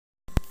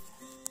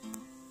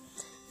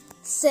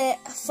Set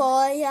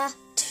fire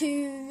to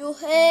your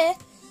hair.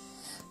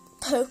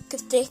 Poke a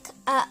stick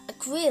at a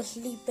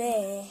grizzly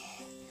bear.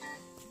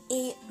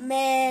 Eat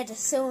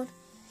medicine.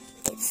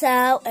 It's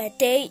out of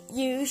date.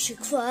 You should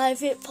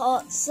private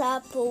parts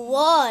apple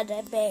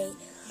water bay.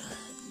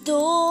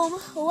 Dumb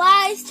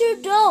ways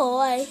to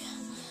die.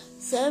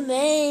 So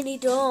many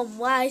dumb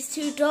ways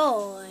to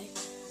die.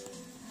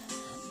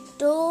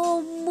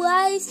 Dumb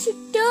ways to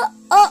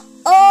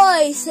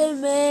die. So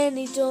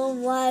many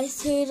dumb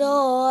ways to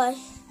die.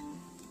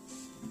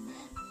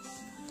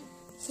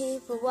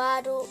 Keep a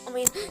waddle.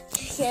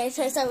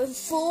 So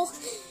 4.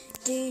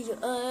 Do your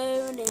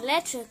own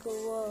electrical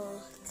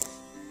work.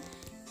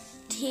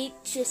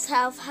 Teach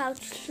yourself how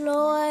to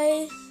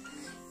fly.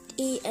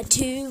 Eat a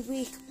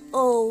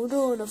 2-week-old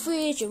on a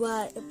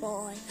refrigerator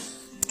boy.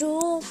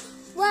 Dumb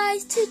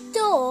ways to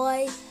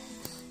die.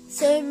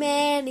 So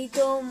many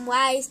dumb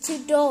ways to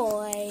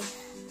die.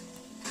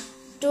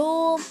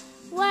 Dumb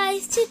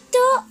ways to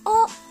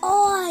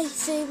die.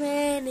 So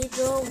many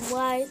dumb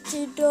ways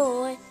to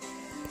die.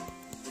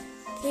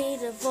 Keep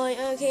the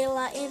fire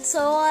killer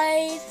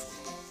inside.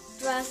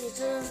 Drive you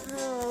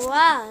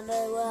around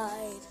the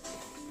wide.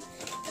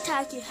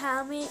 Take your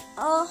helmet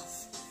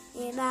off.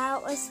 In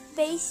outer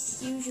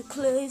space, use your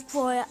clothes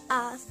for your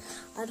ass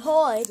and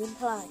hide in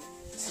plain.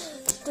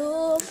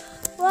 Dumb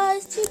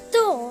ways to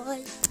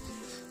die.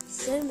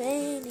 So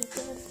many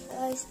dumb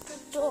ways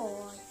to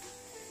die.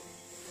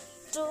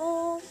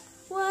 Dumb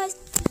ways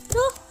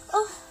to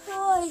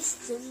die.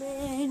 So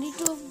many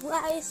dumb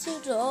ways to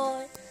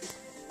die.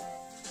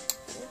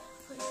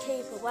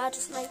 Keep a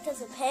rattlesnake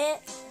as a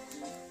pet.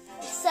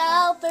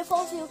 Sell both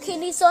of your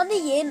kidneys on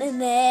the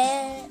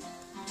internet.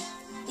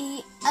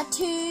 Eat a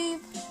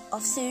tube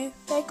of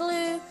super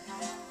glue.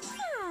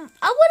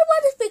 I wonder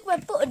what this big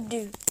red button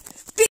do.